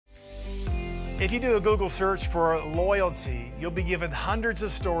If you do a Google search for loyalty, you'll be given hundreds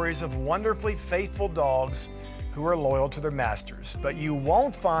of stories of wonderfully faithful dogs who are loyal to their masters. But you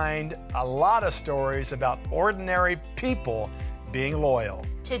won't find a lot of stories about ordinary people being loyal.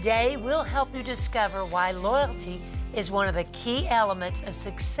 Today, we'll help you discover why loyalty is one of the key elements of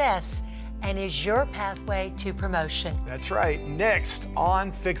success and is your pathway to promotion. That's right. Next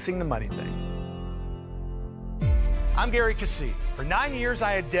on Fixing the Money Thing. I'm Gary Keesee. For 9 years,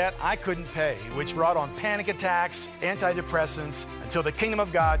 I had debt I couldn't pay, which brought on panic attacks, antidepressants, until the kingdom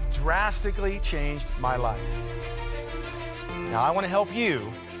of God drastically changed my life. Now, I want to help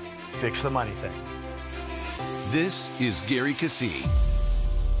you fix the money thing. This is Gary Keesee,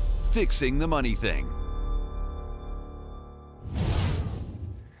 Fixing the Money Thing.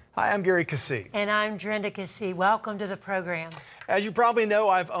 Hi, I'm Gary Keesee. And I'm Drenda Keesee. Welcome to the program. As you probably know,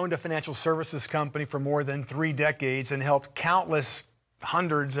 I've owned a financial services company for more than 3 decades and helped countless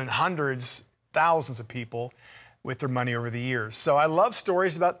hundreds and hundreds, thousands of people with their money over the years. So I love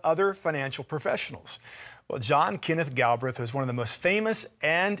stories about other financial professionals. Well, John Kenneth Galbraith was one of the most famous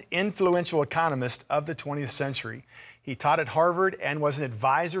and influential economists of the 20th century. He taught at Harvard and was an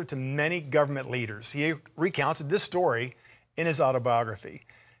advisor to many government leaders. He recounted this story in his autobiography.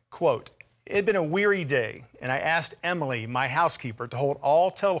 Quote, "It had been a weary day, and I asked Emily, my housekeeper, to hold all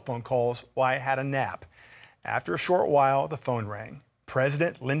telephone calls while I had a nap. After a short while, the phone rang.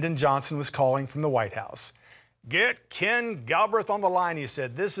 President Lyndon Johnson was calling from the White House. 'Get Ken Galbraith on the line,' he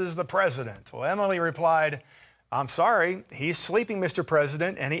said. 'This is the president.' Well, Emily replied, 'I'm sorry, he's sleeping, Mr.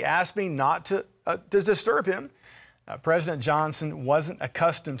 President, and he asked me not to disturb him.' President Johnson wasn't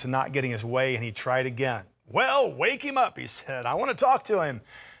accustomed to not getting his way, and he tried again. 'Well, wake him up,' he said. 'I want to talk to him.'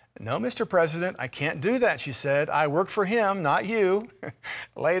 'No, Mr. President, I can't do that,' she said. 'I work for him, not you.'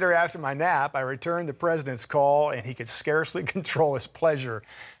 Later, after my nap, I returned the president's call, and he could scarcely control his pleasure.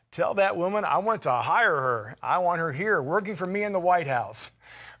 'Tell that woman I want to hire her. I want her here, working for me in the White House.'"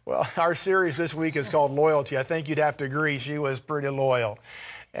 Well, our series this week is called Loyalty. I think you'd have to agree she was pretty loyal.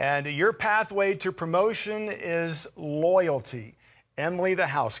 And your pathway to promotion is loyalty. Emily, the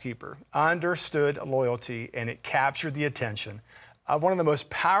housekeeper, understood loyalty, and it captured the attention of one of the most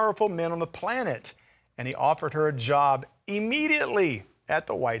powerful men on the planet. And he offered her a job immediately at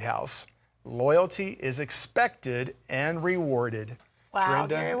the White House. Loyalty is expected and rewarded. Wow,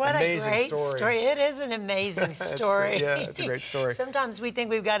 Drenda, Gary, what a great story. It is an amazing story. Yeah, it's a great story. Sometimes we think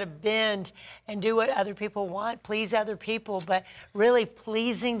we've got to bend and do what other people want, please other people, but really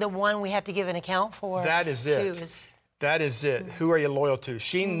pleasing the one we have to give an account for. That is it. That is it. Who are you loyal to?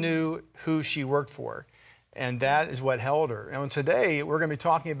 She knew who she worked for, and that is what held her. And today, we're going to be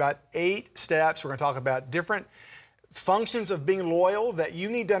talking about 8 steps. We're going to talk about different functions of being loyal that you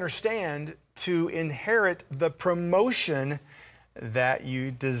need to understand to inherit the promotion that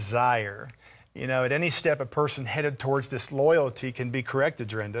you desire. You know, at any step, a person headed towards this loyalty can be corrected,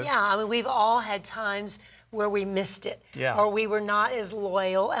 Drenda. Yeah, I mean, we've all had times where we missed it, or we were not as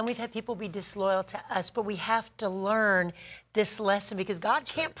loyal, and we've had people be disloyal to us, but we have to learn this lesson because God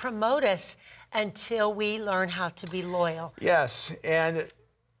can't promote us until we learn how to be loyal. Yes, and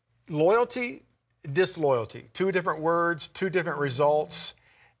loyalty, disloyalty, 2 different words, 2 different results,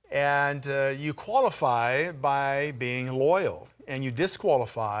 and you qualify by being loyal, and you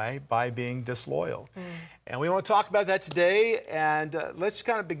disqualify by being disloyal. And we want to talk about that today, and let's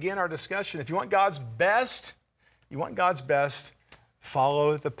kind of begin our discussion. If you want God's best,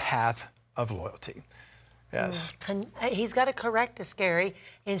 follow the path of loyalty. Yes. He's got to correct us, Gary,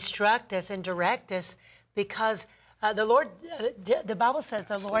 instruct us and direct us because the Lord, the Bible says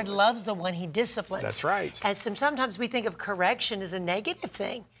the Lord loves the one he disciplines. That's right. And sometimes we think of correction as a negative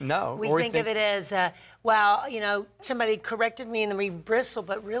thing. No. We think of it as, well, you know, somebody corrected me and then we bristle,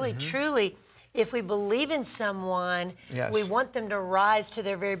 but really, truly, if we believe in someone, we want them to rise to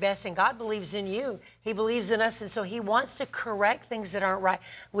their very best, and God believes in you. He believes in us, and so he wants to correct things that aren't right.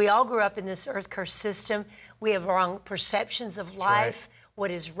 We all grew up in this earth-cursed system. We have wrong perceptions of life,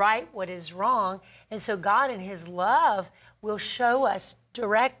 what is right, what is wrong, and so God in his love will show us,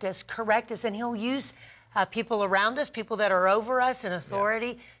 direct us, correct us, and he'll use people around us, people that are over us in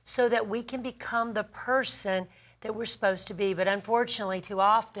authority, so that we can become the person that we're supposed to be. But unfortunately, too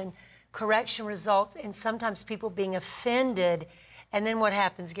often, correction results in sometimes people being offended. And then what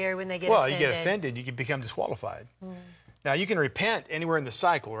happens, Gary, when they get offended? Well, you get offended, you can become disqualified. Now, you can repent anywhere in the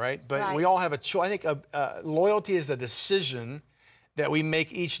cycle, right? But we all have a choice. I think loyalty is a decision that we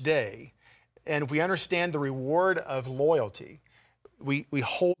make each day. And if we understand the reward of loyalty, we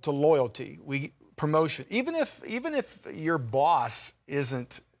hold to loyalty, promotion. Even if your boss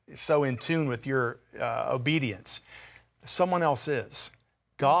isn't so in tune with your obedience, someone else is.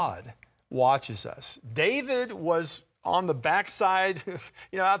 God watches us. David was on the backside,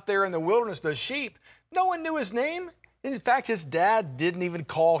 out there in the wilderness, the sheep. No one knew his name. In fact, his dad didn't even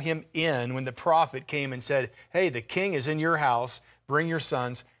call him in when the prophet came and said, hey, the king is in your house, bring your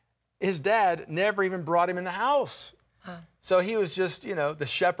sons. His dad never even brought him in the house. Huh. So he was just, the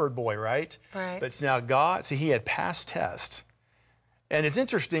shepherd boy, right? Right. But now God, he had passed tests. And it's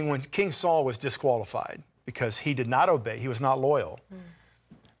interesting when King Saul was disqualified because he did not obey, he was not loyal.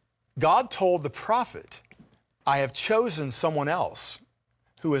 God told the prophet, I have chosen someone else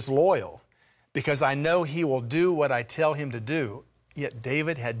who is loyal because I know he will do what I tell him to do. Yet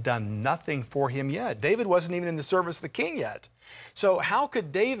David had done nothing for him yet. David wasn't even in the service of the king yet. So how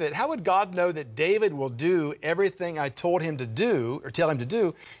would God know that David will do everything I told him to do or tell him to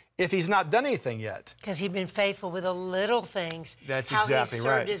do if he's not done anything yet? Because he'd been faithful with the little things. That's exactly right.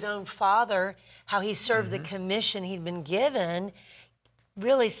 How he served his own father, how he served the commission he'd been given,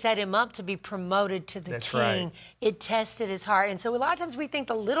 really set him up to be promoted to the king. Right. It tested his heart. And so a lot of times we think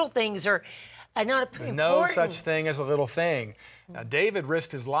the little things are not important. No such thing as a little thing. Now, David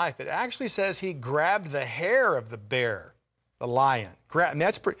risked his life. It actually says he grabbed the hair of the bear, the lion.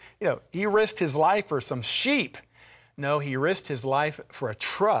 That's pretty, he risked his life for some sheep. No, he risked his life for a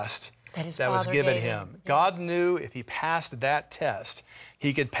trust that was given him. Yes. God knew if he passed that test,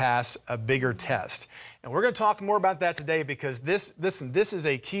 he could pass a bigger test. And we're going to talk more about that today because this is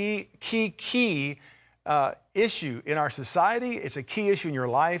a key issue in our society. It's a key issue in your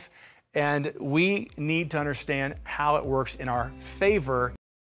life. And we need to understand how it works in our favor